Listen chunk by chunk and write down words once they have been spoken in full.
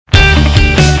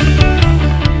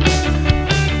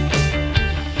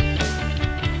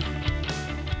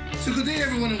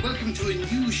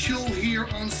show here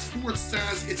on Sports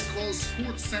Stars. It's called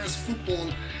Sports Stars Football,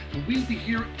 and we'll be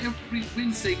here every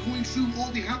Wednesday going through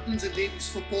all the happenings in ladies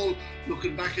football,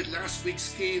 looking back at last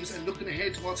week's games and looking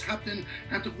ahead to what's happening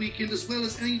at the weekend, as well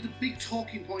as any of the big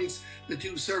talking points that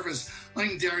do surface.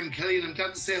 I'm Darren Kelly, and I'm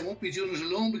glad to say I won't be doing it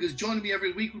alone, because joining me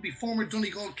every week will be former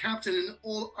Donegal captain and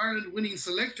All-Ireland winning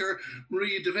selector,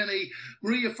 Maria Devaney.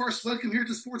 Maria, first, welcome here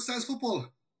to Sports Stars Football.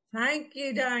 Thank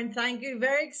you, Darren. Thank you.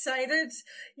 Very excited.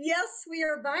 Yes, we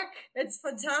are back. It's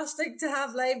fantastic to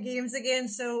have live games again.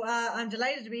 So I'm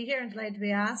delighted to be here and delighted to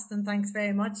be asked. And thanks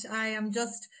very much. I am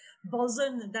just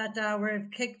buzzing that we've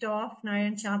kicked off now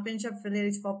in Championship for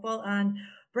ladies football, and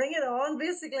bring it on.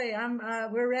 Basically,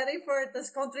 we're ready for it. This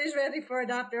country is ready for it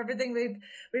after everything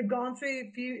we've gone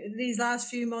through these last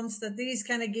few months. That these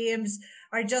kind of games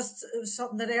are just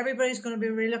something that everybody's going to be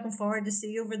really looking forward to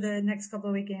see over the next couple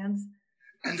of weekends.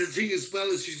 And the thing as well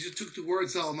is, you just took the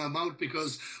words out of my mouth,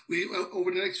 because we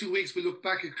over the next few weeks we look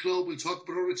back at club, we'll talk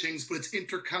about other things, but it's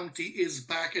Intercounty is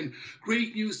back, and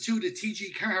great news too that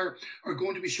TG Carr are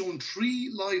going to be showing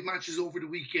 3 live matches over the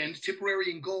weekend.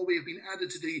 Tipperary and Galway have been added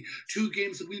to the 2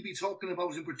 games that we'll be talking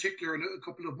about in particular in a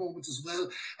couple of moments as well.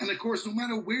 And of course, no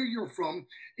matter where you're from,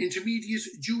 intermediate,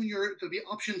 junior, there'll be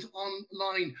options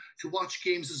online to watch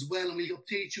games as well, and we'll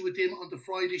update you with them on the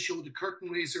Friday show, the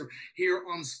Curtain Raiser, here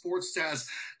on Sports Stars.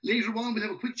 Later on, we'll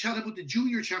have a quick chat about the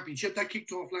Junior Championship. That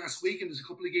kicked off last week, and there's a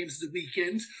couple of games at the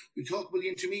weekend. We'll talk about the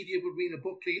intermediate with Rena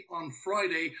Buckley on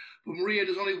Friday. But Maria,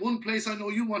 there's only one place I know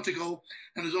you want to go,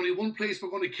 and there's only one place we're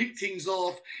going to kick things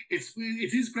off. It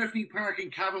is Breffni Park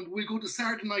in Cavan, but we'll go to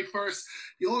Saturday night first.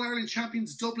 The All-Ireland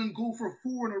champions Dublin go for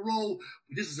 4 in a row.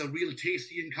 But this is a real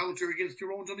tasty encounter against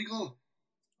your own Donegal.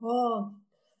 Oh,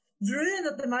 drooling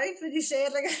at the mouth when you say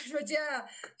it like that. But yeah,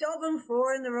 Dublin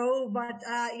 4 in a row. But,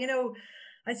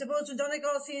 I suppose when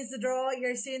Donegal sees the draw,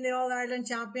 you're seeing the All-Ireland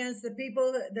champions, the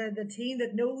people, the team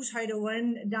that knows how to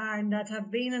win, Darren, that have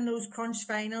been in those crunch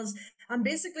finals. And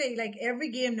basically, like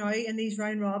every game now in these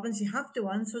round robins, you have to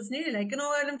win. So it's nearly like an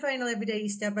All-Ireland final every day you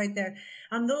step out there.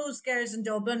 And those girls in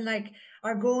Dublin,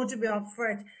 are going to be up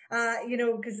for it,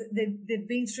 because they've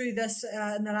been through this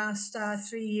in the last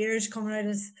 3 years, coming out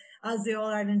as the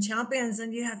All-Ireland champions.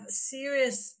 And you have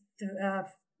serious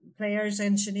players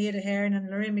in Sinead Ahern and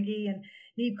Lorraine McGee and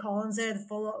Niamh Collins there, the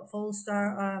full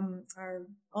star, or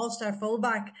all-star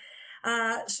fullback.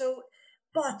 But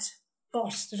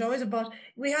there's always a but.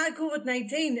 We had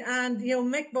COVID-19, and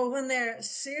Mick Bohan there,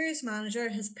 serious manager.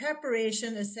 His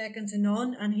preparation is second to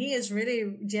none, and he has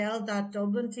really gelled that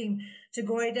Dublin team to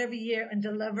go out every year and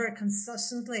deliver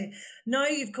consistently. Now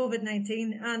you've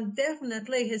COVID-19, and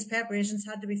definitely his preparations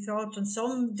had to be thought in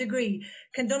some degree.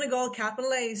 Can Donegal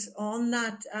capitalise on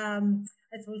that?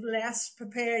 I suppose less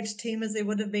prepared team as they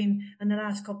would have been in the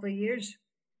last couple of years.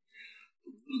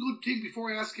 Good thing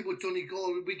before I ask you about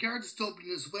Donegal, with regards to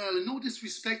Dublin as well, and no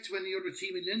disrespect to any other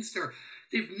team in Leinster,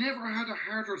 they've never had a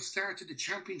harder start to the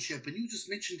championship. And you just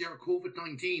mentioned there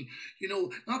COVID-19.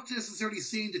 Not necessarily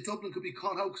saying that Dublin could be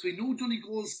caught out, because we know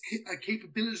Donegal's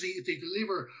capability if they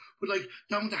deliver. But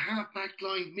down the half-back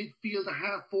line, midfield, the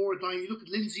half-forward line, you look at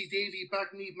Lindsay Davey,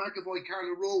 Niamh McAvoy,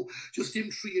 Carla Rowe, just them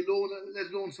 3 alone,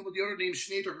 let alone some of the other names,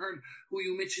 Sinead Ahern, who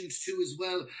you mentioned too as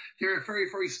well. They're a very,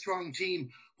 very strong team.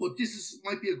 But this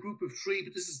might be a group of 3,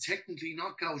 but this is technically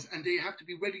knockout, and they have to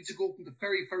be ready to go from the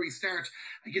very, very start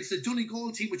against the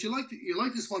Donegal team, which you like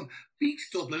this one, beat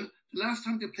Dublin the last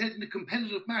time they played in a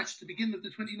competitive match at the beginning of the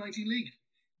 2019 league.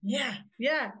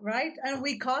 Yeah, right. And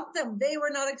we caught them. They were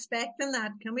not expecting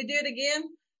that. Can we do it again?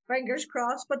 Fingers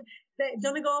crossed. But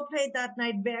Donegal played that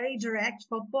night very direct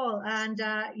football, and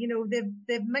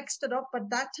they've mixed it up. But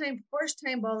that time, first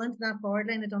time ball into that forward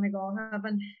line that Donegal have,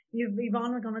 and you've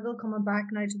Yvonne McGonigal coming back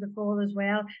now to the fold as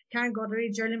well. Karen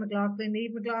Guttery, Shirley McLaughlin,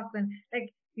 Niamh McLaughlin.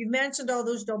 You've mentioned all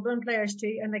those Dublin players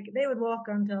too, and they would walk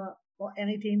onto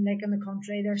any team in the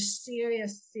country. They're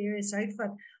serious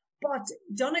outfit. But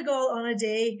Donegal on a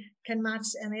day can match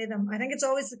any of them. I think it's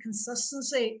always the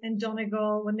consistency in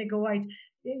Donegal when they go out.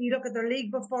 You look at their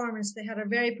league performance. They had a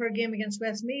very poor game against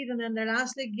Westmeath, and then their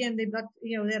last league game, they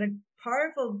had a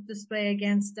powerful display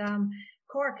against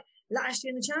Cork last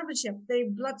year in the championship. They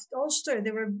blitzed Ulster.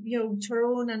 They were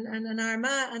Tyrone and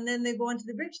Armagh, and then they go into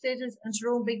the group stages and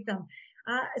Tyrone beat them.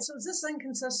 So it's this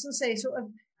inconsistency. So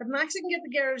if Maxi can get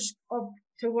the girls up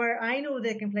to where I know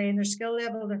they can play in their skill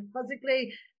level, they're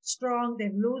physically strong, they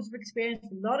have loads of experience,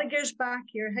 a lot of girls back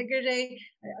here. Higgerday,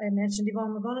 I mentioned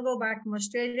Yvonne McGonigal back from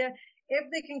Australia. If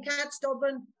they can catch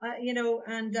Dublin,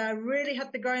 and really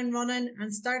hit the ground running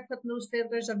and start putting those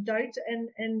filters of doubt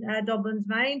in Dublin's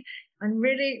mind and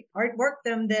really outwork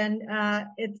them, then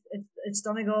it's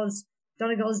Donegal's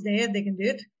day if they can do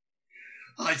it.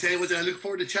 I tell you what, I look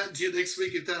forward to chatting to you next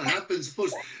week if that happens. But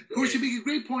of course, you make a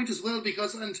great point as well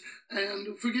because, and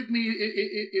forgive me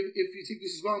if you think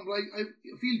this is wrong, but I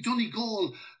feel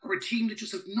Donegal are a team that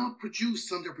just have not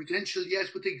produced on their potential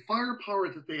yet, with the firepower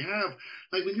that they have.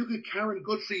 Like when you look at Karen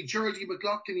Guthrie, Geraldine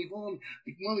McLaughlin, Yvonne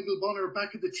McMonigal Bonner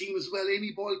back at the team as well.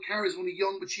 Amy Boyle Carr is only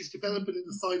young, but she's developing in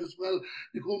the side as well.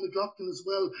 Nicole McLaughlin as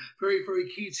well, very, very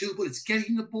key too. But it's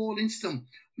getting the ball into them.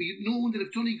 We've known that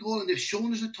if Donegal, and they've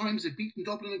shown it at times, they've beaten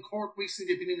Dublin and Cork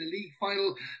recently, they've been in a league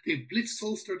final, they've blitzed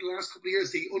Ulster the last couple of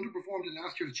years, they underperformed in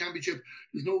last year's championship,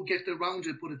 there's no getting around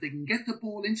it, but if they can get the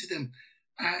ball into them,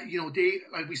 they,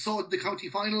 like we saw at the county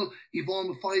final, Yvonne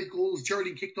with 5 goals,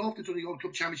 Geraldine kicked off the Donegal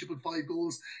Club Championship with 5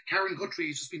 goals, Karen Guthrie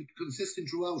has just been consistent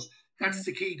throughout. That's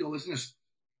the key though, isn't it?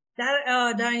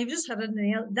 Darren, you've just had a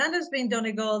nail. That has been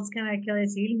Donegal's kind of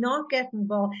Achilles heel, not getting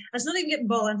ball. It's not even getting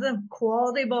ball into them,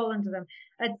 quality ball into them.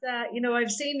 It's,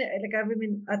 I've seen, I've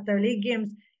been at their league games,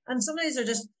 and sometimes they're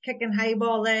just kicking high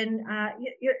ball in.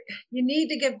 You need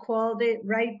to give quality,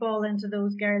 right ball into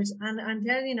those girls. And I'm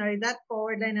telling you now, that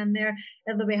forward line in there,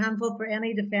 it'll be a handful for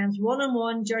any defence.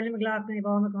 1-on-1, Geraldine McLaughlin,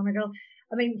 Yvonne McGonigal.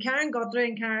 I mean, Karen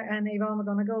Guthrie and Yvonne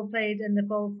McGonigal played in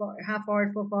the half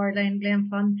forward, full forward line, playing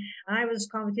fun. And I was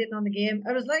commentating on the game.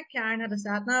 It was like Karen had a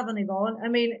sat nav on Yvonne. I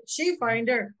mean, she found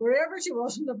her wherever she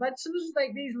was in the pitch. It was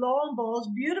like these long balls,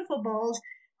 beautiful balls.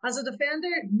 As a defender,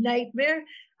 nightmare.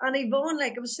 And Yvonne,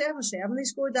 like, it was 7-7 they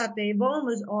scored that day. Yvonne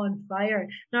was on fire.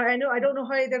 Now, I don't know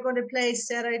how they're going to play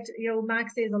set out,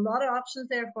 Max. There's a lot of options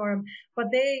there for him.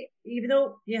 But even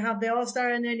though you have the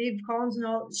All-Star in there, Niamh Collins and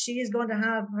all, she's going to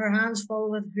have her hands full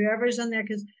with whoever's in there.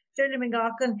 Because Geraldine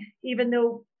McLaughlin, even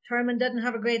though Thurman didn't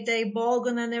have a great day, ball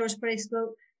going in there was pretty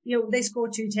slow. They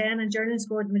scored 210 and Geraldine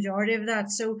scored the majority of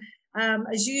that. So,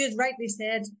 as you had rightly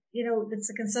said, it's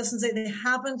a consistency. They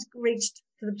haven't reached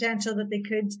to the potential that they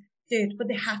could do it, but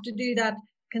they have to do that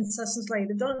consistently.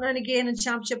 They've done it now and again in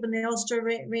championship and the Ulster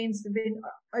reigns. They've been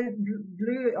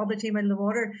blew other team out of the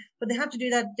water, but they have to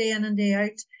do that day in and day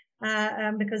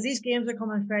out, because these games are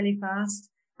coming fairly fast.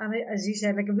 And as you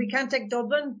said, like if we can't take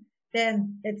Dublin,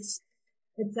 then it's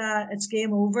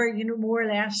game over, more or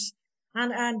less.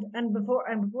 And before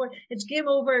it's game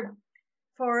over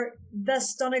for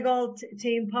this Donegal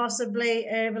team, possibly.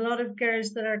 I have a lot of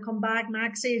girls that are come back.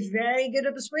 Maxie is very good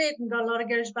at the straight and got a lot of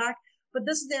girls back. But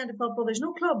this is the end of football. There's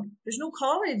no club. There's no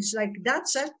college. Like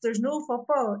that's it. There's no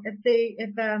football. If they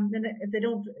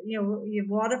don't, you've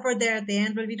Waterford there at the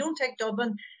end. But if you don't take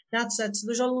Dublin, that's it. So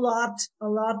there's a lot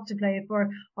to play for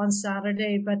on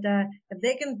Saturday. But if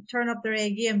they can turn up their A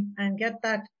game and get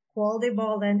that quality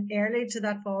ball then early to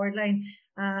that forward line,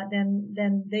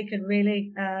 then they could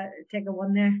really take a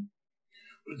win there.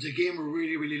 It's a game we're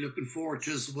really, really looking forward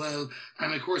to as well.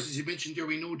 And of course, as you mentioned there,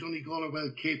 we know Donegal are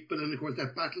well capable, and of course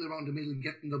that battle around the middle,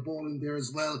 getting the ball in there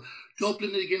as well.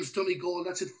 Dublin against Donegal,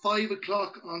 that's at 5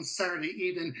 o'clock on Saturday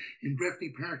evening in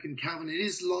Breffni Park in Cavan. It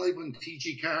is live on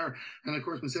TG Car, and of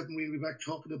course myself and we'll be back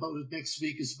talking about it next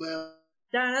week as well.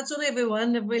 Darren, that's only if we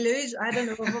win. If we lose, I don't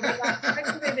know.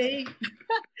 What be?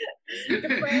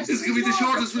 This could be the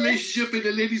shortest relationship in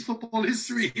the ladies' football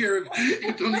history here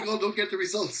if Donegal don't get the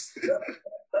results.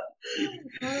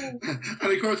 And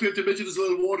of course we have to mention as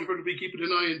well Waterford will be keeping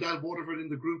an eye on that. Waterford in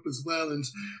the group as well, and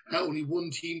only one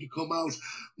team to come out.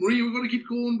 Marie, we're going to keep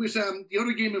going with the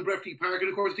other game in Breffni Park, and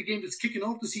of course the game that's kicking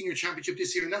off the senior championship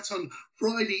this year, and that's on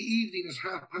Friday evening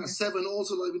at 7:30,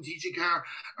 also live in TG Car.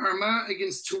 Armagh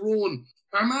against Tyrone.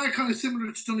 Armagh kind of similar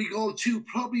to Donegal too,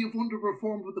 probably have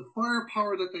underperformed with the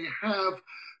firepower that they have.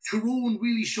 Tyrone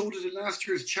really showed it in last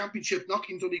year's championship,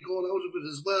 knocking Donegal out of it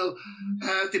as well.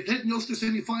 They played in Ulster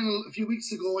semi-final a few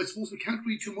weeks ago. I suppose we can't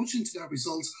read too much into that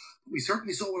result, but we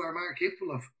certainly saw what Armagh are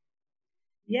capable of.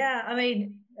 Yeah, I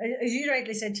mean, as you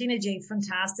rightly said, Tina Jane,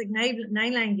 fantastic.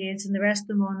 Nine games and the rest of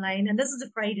them online. And this is a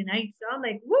Friday night. So I'm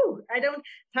like, woo, it's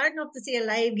hard enough to see a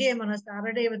live game on a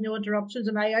Saturday with no interruptions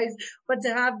in my eyes. But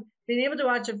to have been able to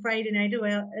watch a Friday night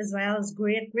as well is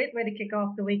great. Great way to kick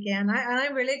off the weekend.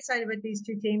 I'm really excited about these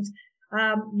two teams.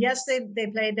 Yes, they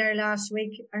played there last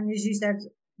week. And as you said,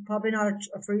 probably not a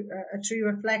true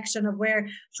reflection of where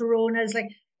Tyrone is.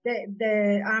 Like,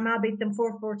 the Armagh beat them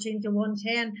 4-14 to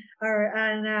 110,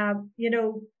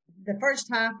 the first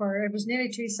half, or it was nearly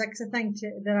 2-6, I think,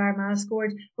 that Armagh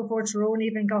scored before Tyrone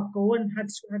even got going,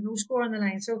 had no score on the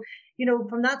line. So,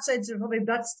 from that side, so probably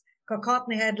Blitz got caught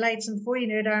in the headlights, and before you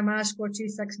knew it, Armagh scored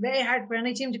 2-6. Very hard for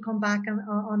any team to come back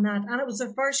on that. And it was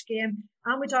their first game,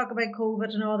 and we talk about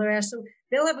COVID and all the rest. So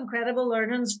they'll have incredible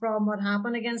learnings from what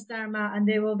happened against Armagh, and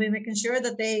they will be making sure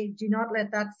that they do not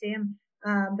let that same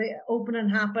the opening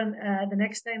happen the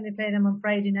next time they play them on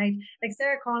Friday night. Like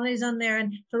Sarah Connolly's on there,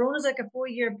 and Tyrone's like a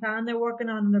 4-year plan they're working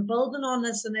on, and they're building on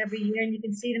this and every year, and you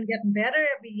can see them getting better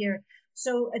every year.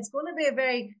 So it's going to be a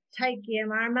very tight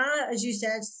game. Armagh, as you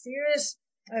said, serious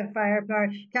firepower.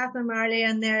 Catherine Marley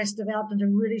in there has developed into a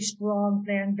really strong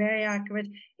player and very accurate.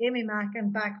 Amy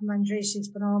Mackin back from injury, she's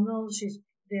phenomenal.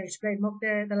 There's great muck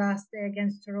there the last day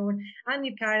against Tyrone. And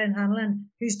you've Caroline Hanlon,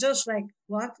 who's just like,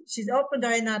 what? She's up and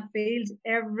down that field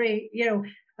every,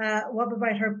 what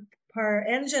about her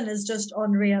engine is just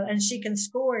unreal, and she can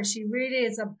score. She really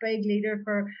is a big leader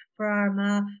for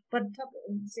Armagh. But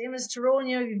same as Tyrone,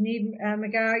 you've Niamh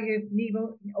McGarr, you've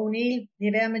Niamh O'Neill,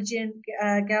 you've Emma Jane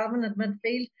Galvin at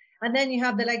midfield. And then you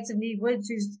have the likes of Niamh Woods,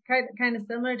 who's kind of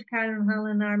similar to Caroline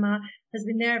Hanlon. Armagh has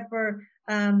been there for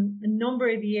a number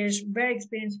of years, very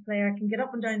experienced player, can get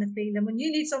up and down the field. And when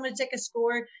you need someone to take a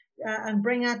score and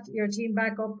bring your team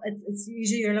back up, it's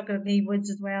usually you're looking at Niamh Woods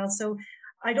as well. So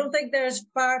I don't think they're as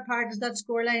far apart as that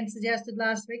scoreline suggested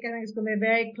last week. I think it's going to be a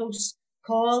very close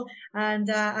call,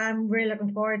 and I'm really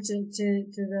looking forward to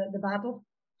the battle.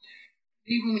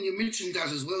 Even when you mentioned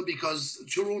that as well, because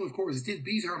Tyrone, of course, did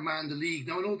beat Armagh in the league.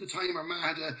 Now, I know at the time Armagh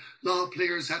had a lot of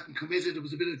players hadn't committed. There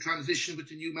was a bit of transition with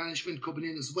the new management coming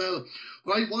in as well.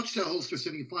 But I watched that Ulster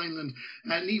semi-final, and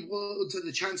Niamh Woods had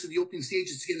the chance in the opening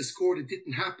stages to get a score that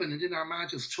didn't happen, and then Armagh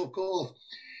just took off.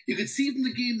 You could see from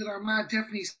the game that Armagh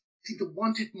definitely seemed to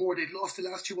want it more. They'd lost the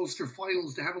last two Ulster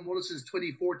finals. They haven't won it since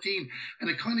 2014. And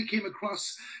it kind of came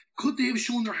across, could they have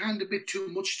shown their hand a bit too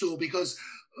much though? Because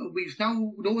we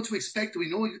now know what to expect. We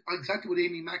know exactly what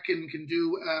Amy Mackin can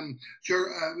do.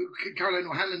 Caroline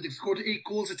O'Hanlon, they've scored 8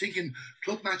 goals, I think, in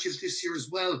club matches this year as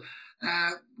well.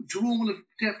 Tyrone will have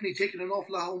definitely taken an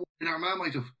awful lot home than Armagh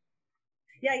might have.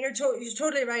 Yeah, you're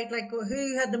totally right. Like,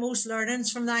 who had the most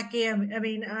learnings from that game? I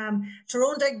mean,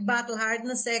 Tyrone did battle hard in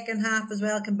the second half as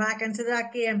well, come back into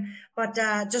that game, but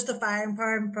just the firing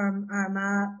power from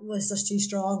Armagh was just too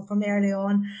strong from early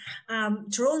on.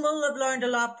 Tyrone will have learned a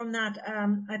lot from that.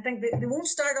 I think they won't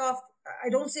start off. I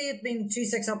don't see it being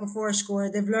 2-6 up before a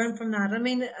score. They've learned from that. I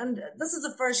mean, and this is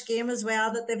the first game as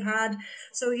well that they've had.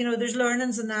 So, there's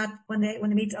learnings in that when they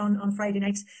meet on Friday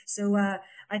nights. So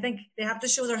I think they have to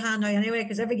show their hand now anyway,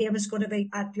 because every game is going to be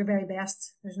at your very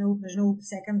best. There's no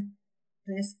second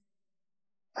place.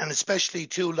 And especially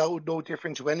too, no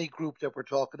different to any group that we're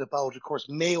talking about. Of course,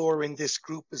 Mayo are in this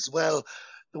group as well.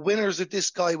 The winners of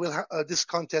this this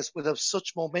contest will have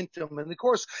such momentum. And of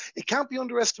course, it can't be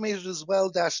underestimated as well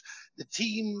that the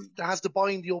team that has the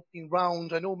bye in the opening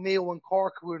round, I know Mayo and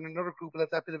Cork, who are in another group will have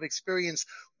that bit of experience,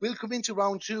 will come into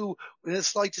round 2 with a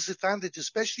slight disadvantage,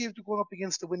 especially if they're going up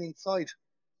against the winning side.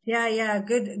 Yeah,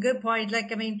 good point.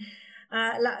 Like, I mean,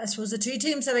 I suppose the two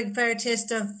teams had a fair taste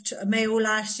of Mayo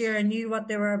last year and knew what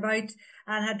they were about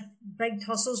and had big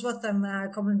tussles with them,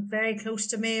 coming very close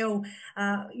to Mayo.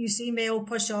 You see Mayo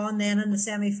push on then in the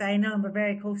semi-final and were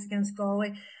very close against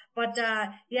Galway. But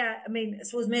I mean, I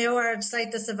suppose Mayo are at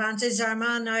slight disadvantage.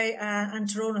 Armagh now and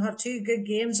Tyrone have 2 good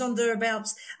games under their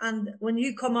belts. And when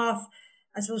you come off,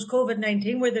 I suppose,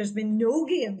 COVID-19, where there's been no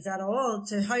games at all,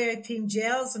 to how our team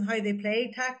gels and how they play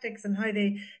tactics and how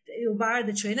they bar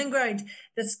the training ground,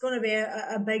 that's going to be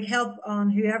a big help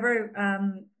on whoever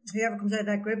comes out of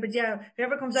that group. But yeah,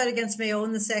 whoever comes out against Mayo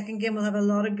in the second game will have a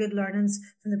lot of good learnings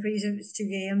from the previous 2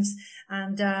 games,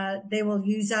 and they will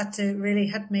use that to really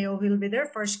hit Mayo, who will be their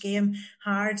first game,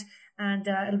 hard. And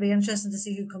it'll be interesting to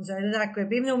see who comes out of that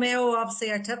group. Even though Mayo obviously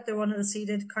are tipped, they're one of the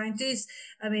seeded counties.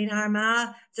 I mean,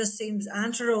 Armagh just seems,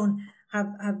 and Tyrone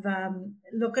have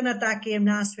looking at that game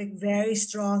last week, very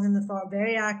strong in the forward,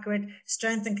 very accurate,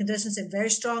 strength and conditions, and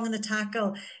very strong in the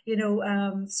tackle.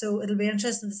 So it'll be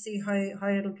interesting to see how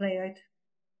it'll play out.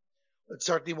 It's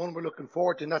certainly one we're looking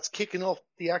forward to, and that's kicking off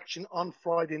the action on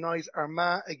Friday night,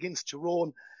 Armagh against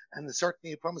Tyrone. And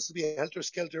certainly it promises to be a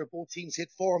helter-skelter. Both teams hit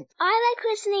form. I like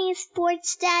listening to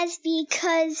Sports Stats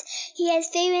because he has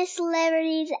famous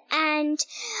celebrities and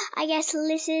I get to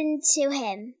listen to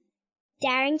him.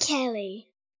 Darren Kelly.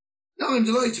 Now I'm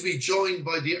delighted to be joined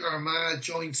by the Armagh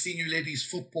Joint Senior Ladies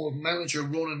Football Manager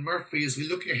Ronan Murphy as we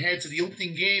look ahead to the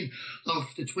opening game of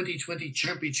the 2020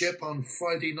 Championship on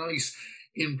Friday night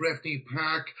in Breffni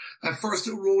Park. First,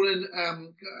 Ronan,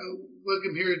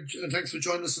 welcome here and thanks for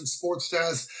joining us on Sports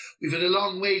Stars. We've had a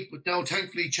long wait, but now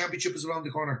thankfully Championship is around the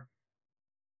corner.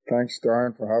 Thanks,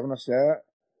 Darren, for having us.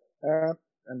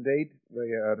 Indeed,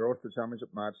 we rode the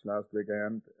Championship match last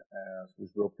weekend. We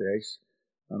broke the ice,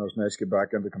 and it was nice to get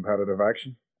back into competitive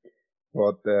action.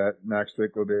 But next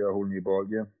week will be a whole new ball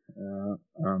game,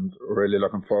 and really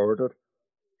looking forward to it.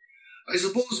 I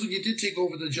suppose when you did take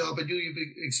over the job, I knew you've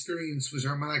experience with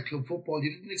Armagh Club football.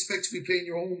 You didn't expect to be playing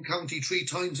your home county 3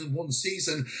 times in one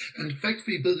season and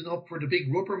effectively building up for the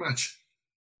big rubber match.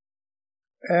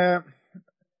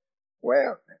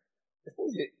 Well, I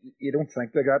suppose you don't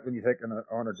think like that when you take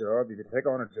on a job. If you take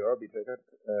on a job, you take it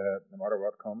no matter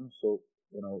what comes. So,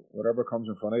 whatever comes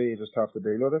in front of you, you just have to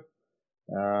deal with it.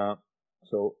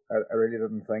 So I really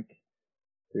didn't think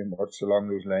too much along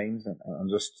those lines and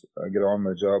just get on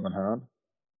with the job in hand.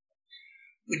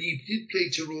 When you did play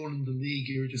Tyrone in the league,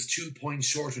 you were just 2 points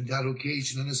short on that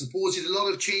occasion. And I suppose you had a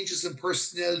lot of changes in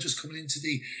personnel just coming into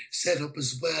the setup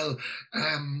as well.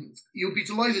 You'll be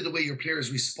delighted the way your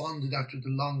players responded after the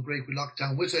long break with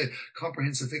lockdown with a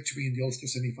comprehensive victory in the Ulster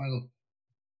semi-final.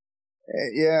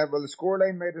 Yeah, well, the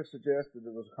scoreline made us suggest that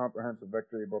it was a comprehensive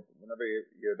victory, but whenever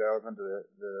you delve into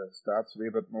the stats a wee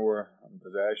bit more and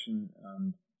possession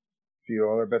and a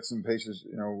few other bits and pieces,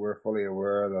 we're fully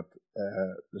aware that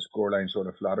the scoreline sort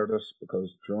of flattered us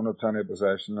because Tyrone had plenty of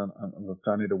possession and with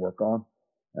plenty to work on.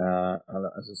 And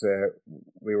as I say,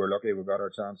 we were lucky we got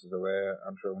our chances away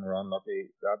and Tyrone were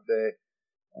unlucky that day.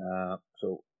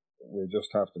 So we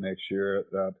just have to make sure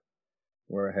that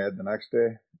we're ahead the next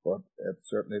day, but it's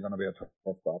certainly going to be a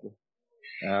tough battle.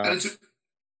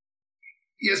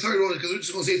 Sorry, Ronan, because I was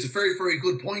just going to say it's a very, very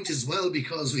good point as well,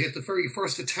 because we had the very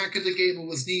first attack of the game. It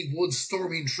was Niamh Woods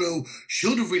storming through.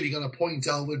 Should have really got a point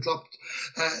out. We dropped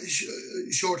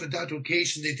short at that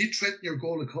occasion. They did threaten your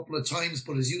goal a couple of times,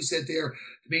 but as you said there,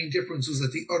 the main difference was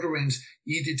at the other end,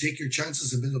 you did take your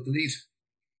chances and build up the lead.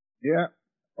 Yeah,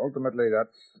 ultimately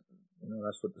that's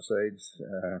what decides.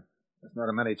 There's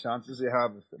not many chances you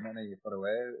have, as many you put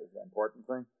away is the important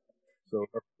thing. So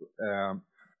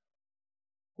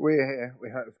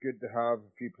it's good to have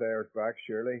a few players back,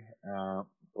 surely,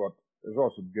 but it's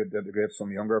also good to integrate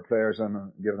some younger players in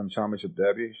and give them championship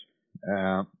debuts.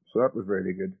 So that was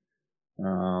really good.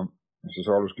 It's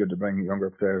always good to bring younger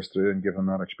players through and give them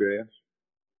that experience.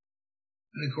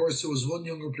 And of course, there was one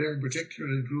younger player in particular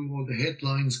that drew all the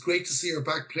headlines. Great to see her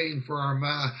back playing for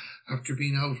Armagh after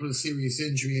being out with a serious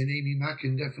injury, and Amy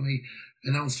Mackin definitely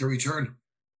announced her return.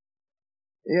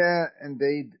 Yeah,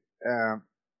 indeed.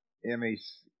 Amy,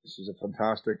 she's a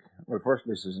fantastic,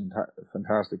 firstly, she's a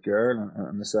fantastic girl,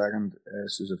 and the second,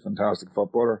 she's a fantastic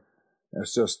footballer.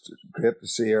 It's just great to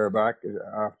see her back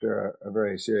after a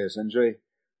very serious injury.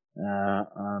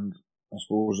 And I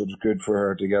suppose it was good for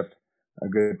her to get a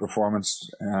good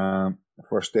performance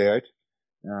first day out.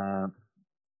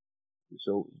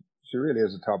 So she really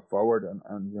is a top forward, and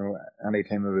any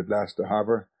team would be blessed to have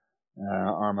her.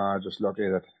 Armagh are just lucky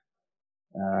that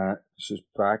she's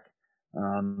back,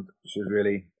 and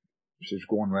she's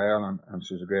going well, and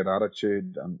she's a great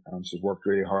attitude, and she's worked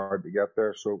really hard to get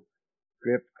there. So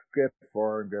great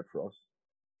for her and great for us.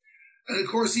 And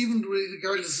of course, even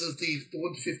regardless of the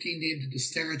 115 they ended to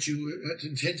start, you had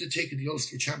intended taking the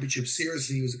Ulster Championship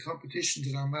seriously. It was a competition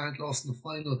that Armagh lost in the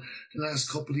final the last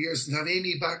couple of years. And have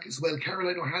Amy back as well.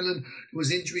 Caroline O'Hanlon, there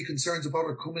was injury concerns about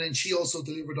her coming in. She also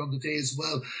delivered on the day as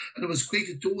well. And it was great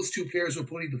that those two players were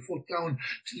putting the foot down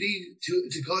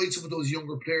to guide some of those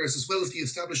younger players, as well as the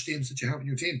established names that you have in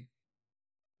your team.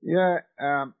 Yeah,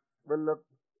 well, look,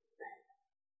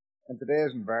 in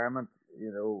today's environment,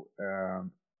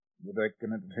 without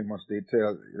getting into too much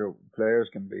detail, players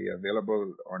can be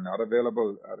available or not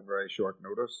available at a very short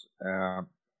notice.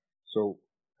 So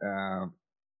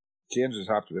changes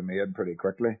have to be made pretty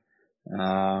quickly.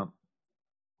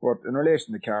 But in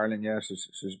relation to Caroline, yes,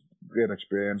 she's great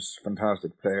experience,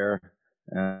 fantastic player,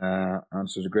 and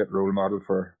she's a great role model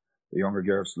for the younger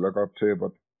girls to look up to.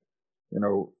 But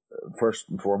first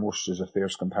and foremost, she's a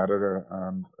fierce competitor,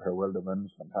 and her will to win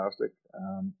is fantastic,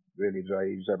 and really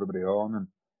drives everybody on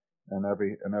in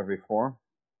every form.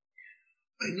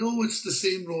 I know it's the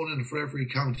same, Ronan, for every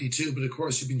county too, but of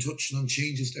course you've been touching on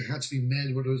changes that had to be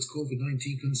made, whether it's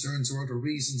COVID-19 concerns or other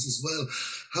reasons as well.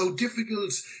 How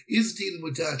difficult is dealing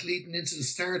with that leading into the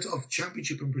start of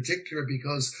Championship in particular,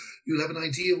 because you'll have an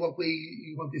idea what way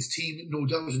you want this team, no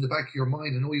doubt, in the back of your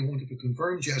mind. I know you won't have it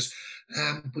confirmed yet,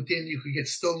 but then you could get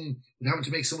stung with having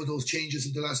to make some of those changes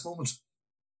at the last moment.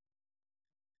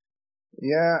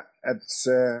 Yeah, it's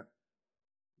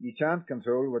you can't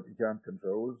control what you can't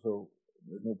control, so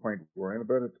there's no point worrying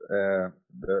about it. There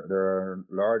are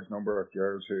a large number of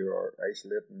girls who are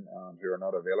isolating and who are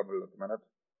not available at the minute.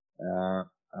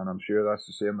 And I'm sure that's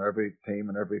the same every team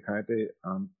in every county.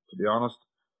 And to be honest,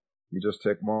 you just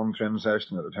take one training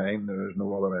session at a time. There's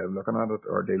no other way of looking at it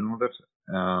or dealing with it.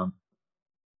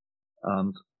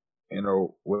 And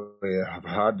we have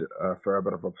had a fair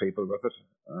bit of a people with it,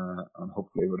 and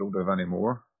hopefully we don't have any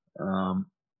more.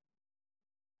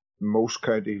 most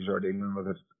counties are dealing with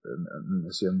it in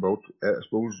the same boat. I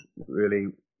suppose, really,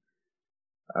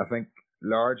 I think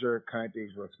larger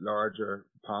counties with larger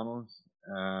panels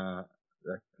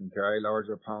that can carry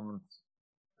larger panels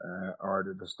are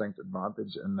the distinct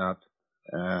advantage in that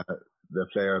the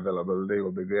player availability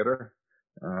will be greater.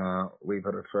 We've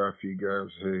had a fair few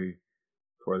girls who,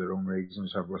 for their own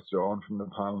reasons, have withdrawn from the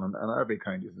panel, and every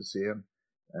county is the same.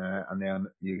 And then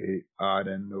you add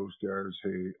in those girls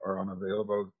who are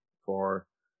unavailable for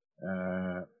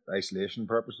isolation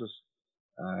purposes.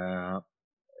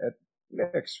 It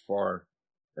makes for,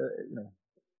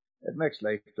 it makes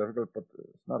life difficult, but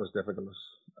it's not as difficult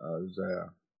as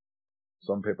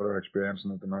some people are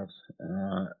experiencing at the minute.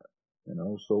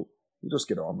 So you just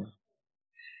get on with it.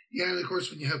 Yeah, and of course,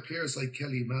 when you have players like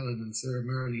Kelly Mallon and Sarah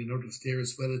Marley and others there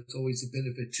as well, it's always a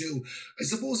benefit too. I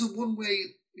suppose in one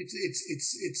way,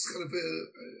 it's kind of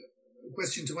a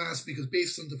question to ask, because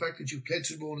based on the fact that you played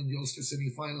Tyrone in the Ulster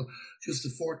semi-final just a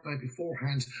fortnight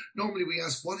beforehand, normally we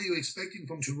ask, what are you expecting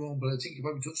from Tyrone? But I think you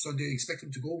probably touched on there, you expect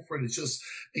them to go for it. It's just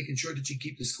making sure that you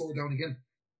keep the score down again.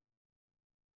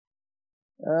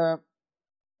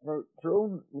 Well,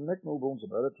 Tyrone, you make no bones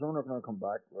about it, Tyrone are going to come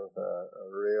back with a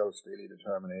real steely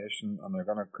determination, and they're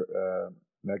going to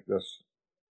make this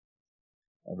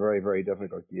a very, very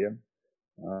difficult game.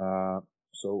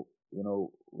 So,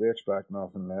 we expect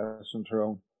nothing less from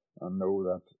Tyrone, and know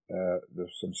that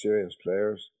there's some serious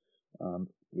players, and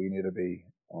we need to be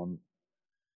on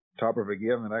top of a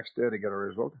game the next day to get a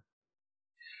result.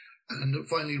 And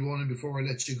finally, Ronan, before I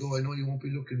let you go, I know you won't be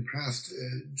looking past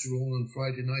Tyrone on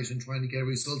Friday night and trying to get a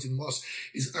result in what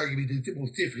is arguably the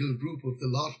most difficult group of the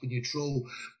lot when you throw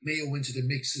Mayo into the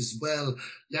mix as well.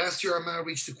 Last year, Armagh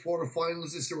reached the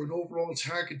quarterfinals. Is there an overall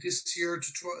target this year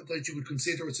to try that you would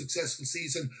consider a successful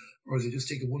season, or is it just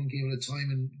take it one game at a time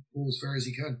and go as far as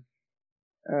you can?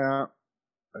 I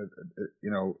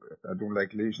don't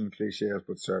like using cliches,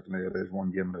 but certainly it is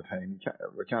one game at a time.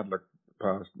 We can't look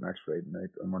past next Friday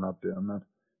night, and we're not doing that.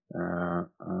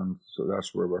 And so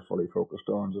that's where we're fully focused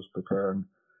on, just preparing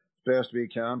as best we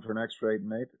can for next Friday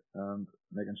night and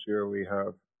making sure we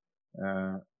have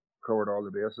covered all the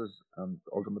bases and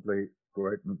ultimately go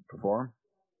out and perform.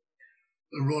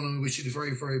 Well, Ronan, we wish you the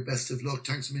very, very best of luck.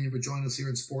 Thanks a million for joining us here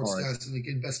in Sportscast, and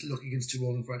again, best of luck against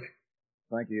Tyrone on Friday.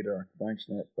 Thank you, Derek. Thanks,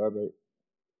 Nick. Bye-bye.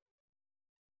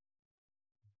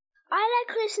 I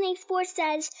like listening to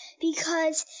Sportscast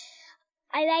because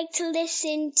I like to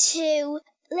listen to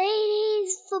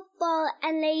ladies football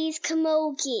and ladies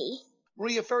camogie.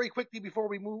 Maria, very quickly before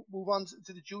we move on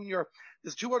to the junior,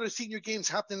 there's two other senior games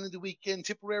happening in the weekend.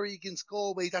 Tipperary against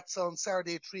Galway, that's on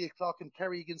Saturday at 3 o'clock, and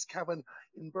Kerry against Cavan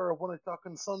in Burr at 1 o'clock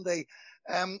on Sunday.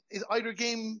 Is either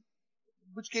game,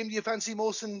 which game do you fancy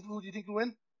most, and who do you think will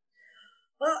win?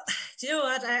 Well, do you know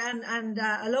what?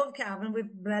 I love Cavan. We've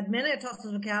had many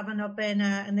tussles with Cavan up in,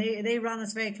 and they ran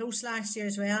us very close last year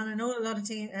as well. And I know a lot of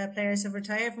players have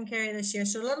retired from Kerry this year,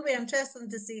 so it'll be interesting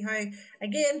to see how,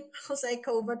 again, I'll say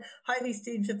COVID, how these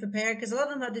teams have prepared, because a lot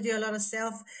of them had to do a lot of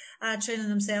self training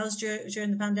themselves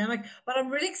during the pandemic. But I'm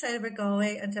really excited about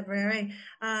Galway and Tipperary.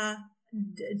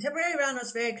 Tipperary ran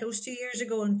us very close 2 years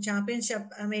ago in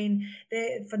championship. I mean,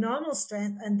 they phenomenal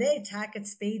strength, and they attack at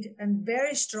speed and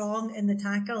very strong in the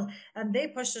tackle, and they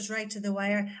pushed us right to the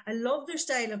wire. I love their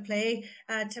style of play,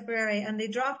 Tipperary, and they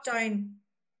dropped down,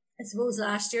 I suppose,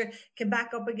 last year, came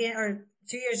back up again, or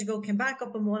 2 years ago, came back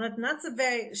up and won it, and that's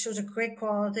shows a great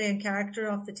quality and character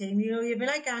of the team. You'd be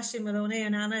like Ashley Maloney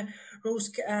and Anna Rose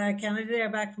Kennedy there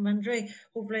back from injury,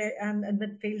 hopefully, and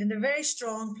midfield, and they're very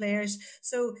strong players.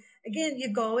 So again,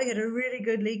 Galway had a really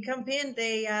good league campaign.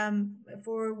 They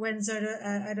 4 wins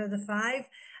out of the 5.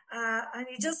 And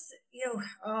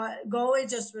Galway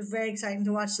just was very exciting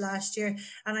to watch last year,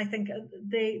 and I think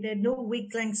they had no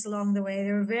weak links along the way.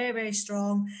 They were very, very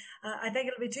strong. I think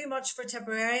it'll be too much for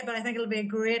Tipperary, but I think it'll be a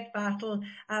great battle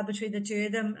between the two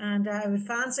of them, and I would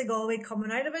fancy Galway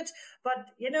coming out of it.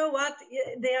 But you know what?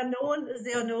 The unknown is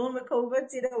the unknown with COVID,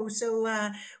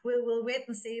 so we'll wait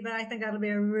and see. But I think that'll be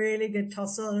a really good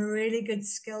tussle, a really good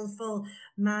skillful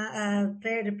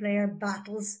player-to-player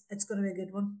battles. It's going to be a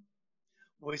good one.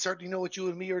 Well, we certainly know what you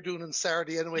and me are doing on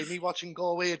Saturday anyway. Me watching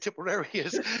Galway and Tipperary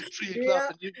at 3 o'clock,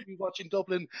 and you be watching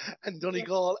Dublin and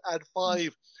Donegal at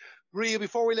 5. Maria,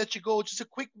 before we let you go, just a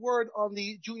quick word on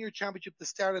the Junior Championship that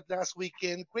started last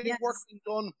weekend. Great work being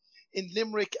done in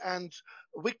Limerick and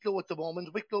Wicklow at the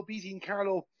moment. Wicklow beating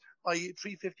Carlow by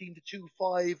 3-15 to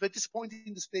 2-5. A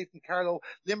disappointing display from Carlow.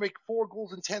 Limerick 4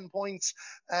 goals and 10 points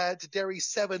to Derry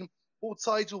 7. Both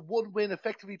sides with one win,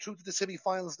 effectively through to the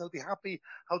semi-finals. They'll be happy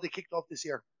how they kicked off this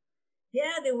year.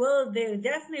 Yeah, they will. They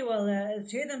definitely will.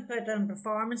 Two of them put on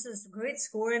performances, great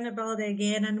scoring ability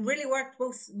again, and really worked.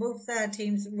 Both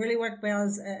teams really worked well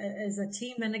as a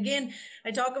team. And again,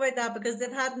 I talk about that because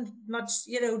they've hadn't much,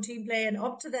 team playing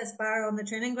up to this bar on the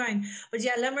training ground. But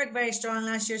yeah, Limerick very strong,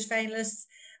 last year's finalists.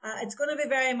 It's going to be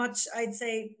very much, I'd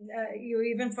say,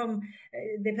 even from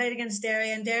they played against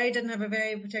Derry, and Derry didn't have a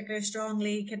very particularly strong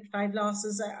league, had 5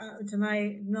 losses to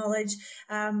my knowledge.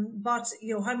 But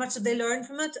how much did they learn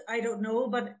from it? I don't know.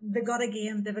 But they got a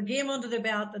game. They have a game under their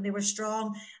belt, and they were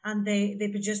strong, and they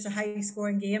produced a high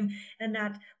scoring game. And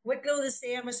that Wicklow the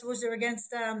same. I suppose they were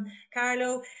against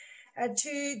Carlow.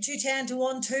 2-10 to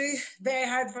 1-2. Very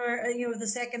hard for the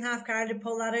second half. Carlow to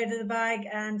pull that out of the bag,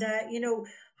 and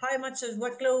how much is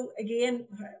Wicklow again?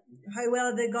 How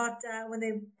well they got when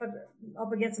they put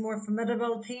up against a more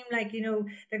formidable team? Like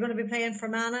they're going to be playing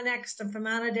Fermanagh next, and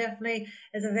Fermanagh definitely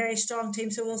is a very strong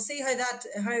team. So we'll see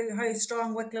how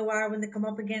strong Wicklow are when they come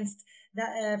up against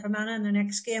that Fermanagh in the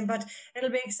next game. But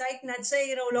it'll be exciting. I'd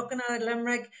say looking at it,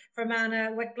 Limerick,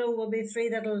 Fermanagh, Wicklow will be 3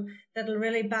 that'll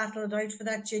really battle it out for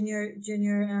that junior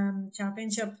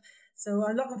championship. So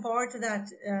I'm looking forward to that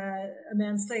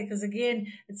immensely, because again,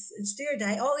 it's do or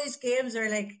die. All these games are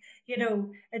like,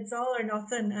 it's all or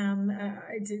nothing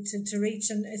to reach,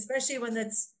 and especially when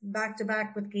it's back to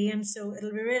back with games. So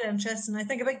it'll be really interesting. I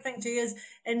think a big thing too is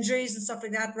injuries and stuff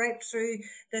like that right through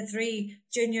the 3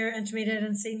 junior, intermediate,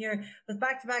 and senior with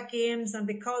back to back games, and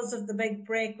because of the big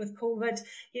break with COVID,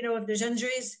 if there's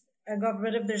injuries. God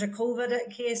forbid if there's a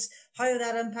COVID case, how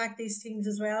that impact these teams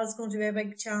as well is going to be a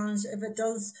big challenge if it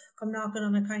does come knocking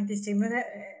on a county's team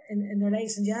in their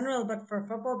lives in general. But for a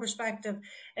football perspective,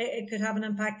 it could have an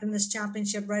impact in this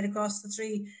championship right across the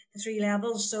three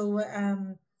levels. So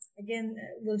again,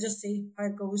 we'll just see how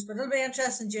it goes. But it'll be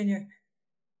interesting, Junior.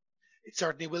 It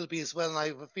certainly will be as well, and I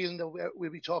have a feeling that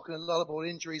we'll be talking a lot about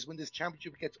injuries when this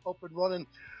championship gets up and running.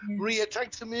 Yeah. Maria,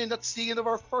 thanks a million. That's the end of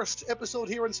our first episode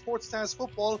here on Sports Stars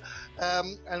Football,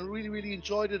 and really, really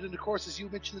enjoyed it. And of course, as you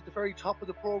mentioned at the very top of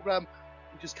the programme,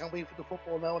 we just can't wait for the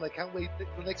football now, and I can't wait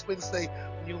for next Wednesday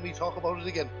when you and me talk about it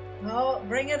again. Oh,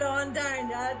 bring it on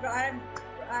down.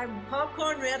 I'm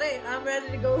popcorn ready. I'm ready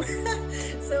to go.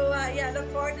 So,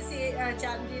 look forward to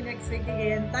chatting to you next week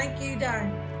again. Thank you,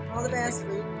 Darren. All the best.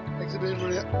 Thanks a million,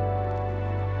 Maria.